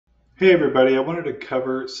Hey everybody, I wanted to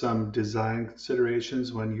cover some design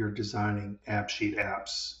considerations when you're designing AppSheet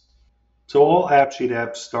apps. So all AppSheet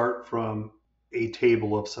apps start from a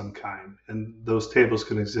table of some kind, and those tables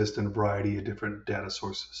can exist in a variety of different data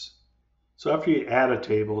sources. So after you add a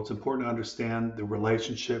table, it's important to understand the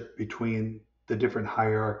relationship between the different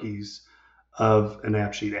hierarchies of an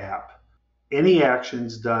AppSheet app. Any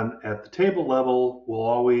actions done at the table level will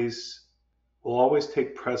always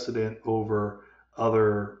take precedent over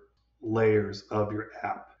other layers of your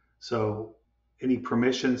app. So any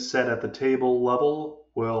permissions set at the table level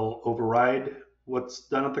will override what's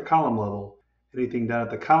done at the column level. Anything done at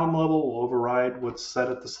the column level will override what's set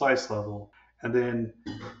at the slice level. And then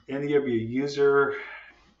any of your user,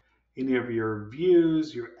 any of your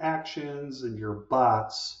views, your actions, and your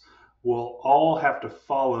bots will all have to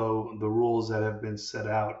follow the rules that have been set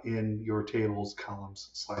out in your tables, columns,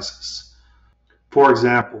 and slices. For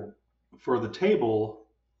example, for the table,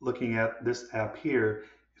 looking at this app here,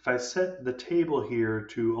 if I set the table here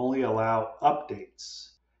to only allow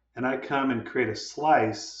updates, and I come and create a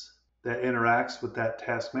slice that interacts with that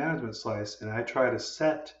task management slice, and I try to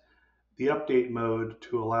set the update mode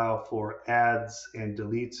to allow for adds and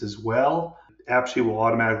deletes as well, AppSheet will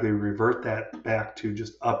automatically revert that back to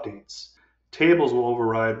just updates. Tables will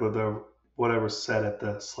override whatever's set at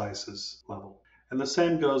the slices level. And the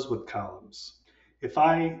same goes with columns. If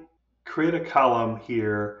I create a column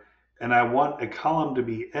here and I want a column to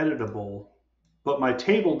be editable, but my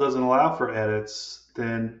table doesn't allow for edits,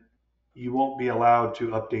 then you won't be allowed to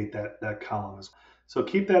update that column. So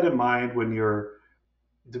keep that in mind when you're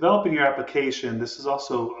developing your application. This is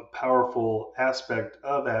also a powerful aspect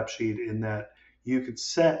of AppSheet in that you could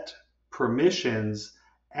set permissions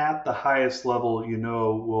at the highest level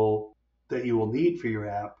that you will need for your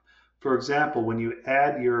app. For example, when you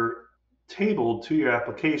add your table to your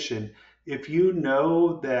application, if you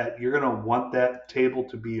know that you're going to want that table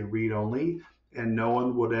to be a read-only and no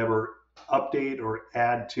one would ever update or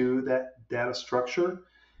add to that data structure,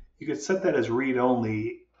 you could set that as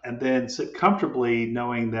read-only and then sit comfortably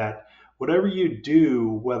knowing that whatever you do,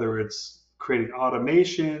 whether it's creating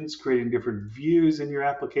automations, creating different views in your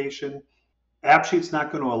application, AppSheet's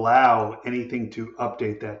not going to allow anything to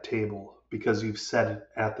update that table because you've set it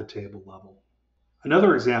at the table level.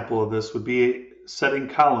 Another example of this would be setting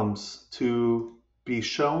columns to be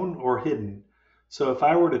shown or hidden. So if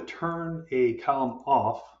I were to turn a column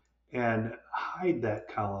off and hide that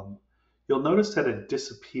column, you'll notice that it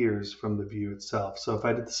disappears from the view itself. So if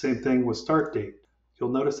I did the same thing with start date, you'll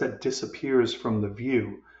notice that disappears from the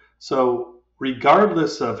view. So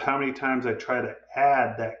regardless of how many times I try to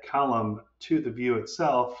add that column to the view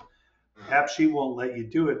itself, AppSheet won't let you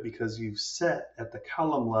do it because you've set at the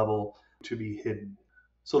column level to be hidden.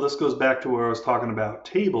 So this goes back to where I was talking about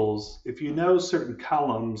tables. If you know certain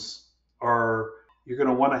columns are, you're going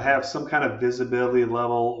to want to have some kind of visibility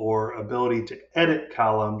level or ability to edit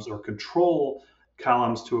columns or control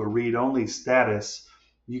columns to a read-only status,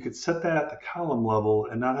 you could set that at the column level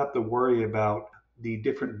and not have to worry about the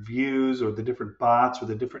different views or the different bots or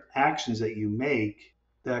the different actions that you make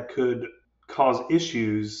that could cause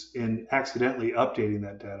issues in accidentally updating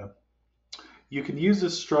that data. You can use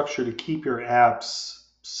this structure to keep your apps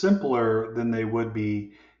simpler than they would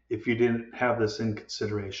be if you didn't have this in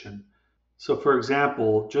consideration. So for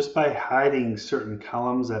example, just by hiding certain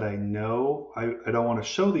columns that I know I don't want to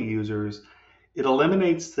show the users, it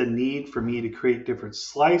eliminates the need for me to create different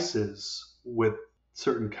slices with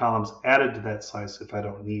certain columns added to that slice if I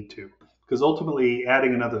don't need to. Because ultimately,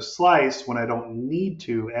 adding another slice when I don't need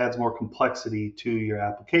to adds more complexity to your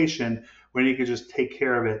application when you can just take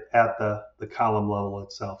care of it at the column level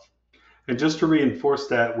itself. And just to reinforce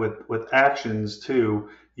that with actions too,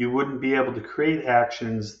 you wouldn't be able to create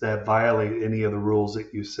actions that violate any of the rules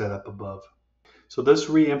that you set up above. So this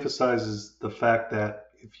reemphasizes the fact that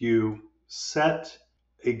if you set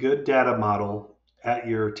a good data model at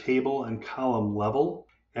your table and column level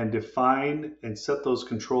and define and set those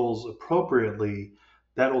controls appropriately,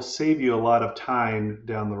 that will save you a lot of time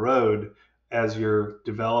down the road as you're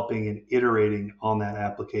developing and iterating on that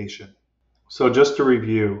application. So just to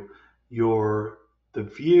review, the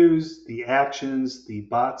views, the actions, the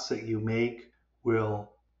bots that you make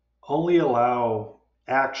will only allow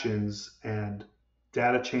actions and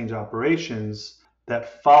data change operations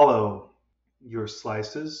that follow your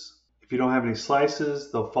slices. If you don't have any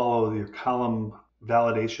slices, they'll follow your column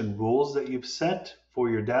validation rules that you've set for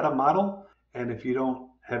your data model. And if you don't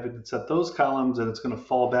have it set those columns, then it's going to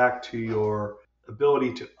fall back to your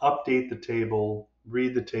ability to update the table,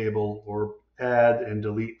 read the table, or add and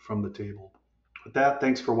delete from the table. With that,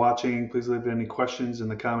 thanks for watching. Please leave any questions in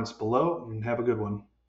the comments below and have a good one.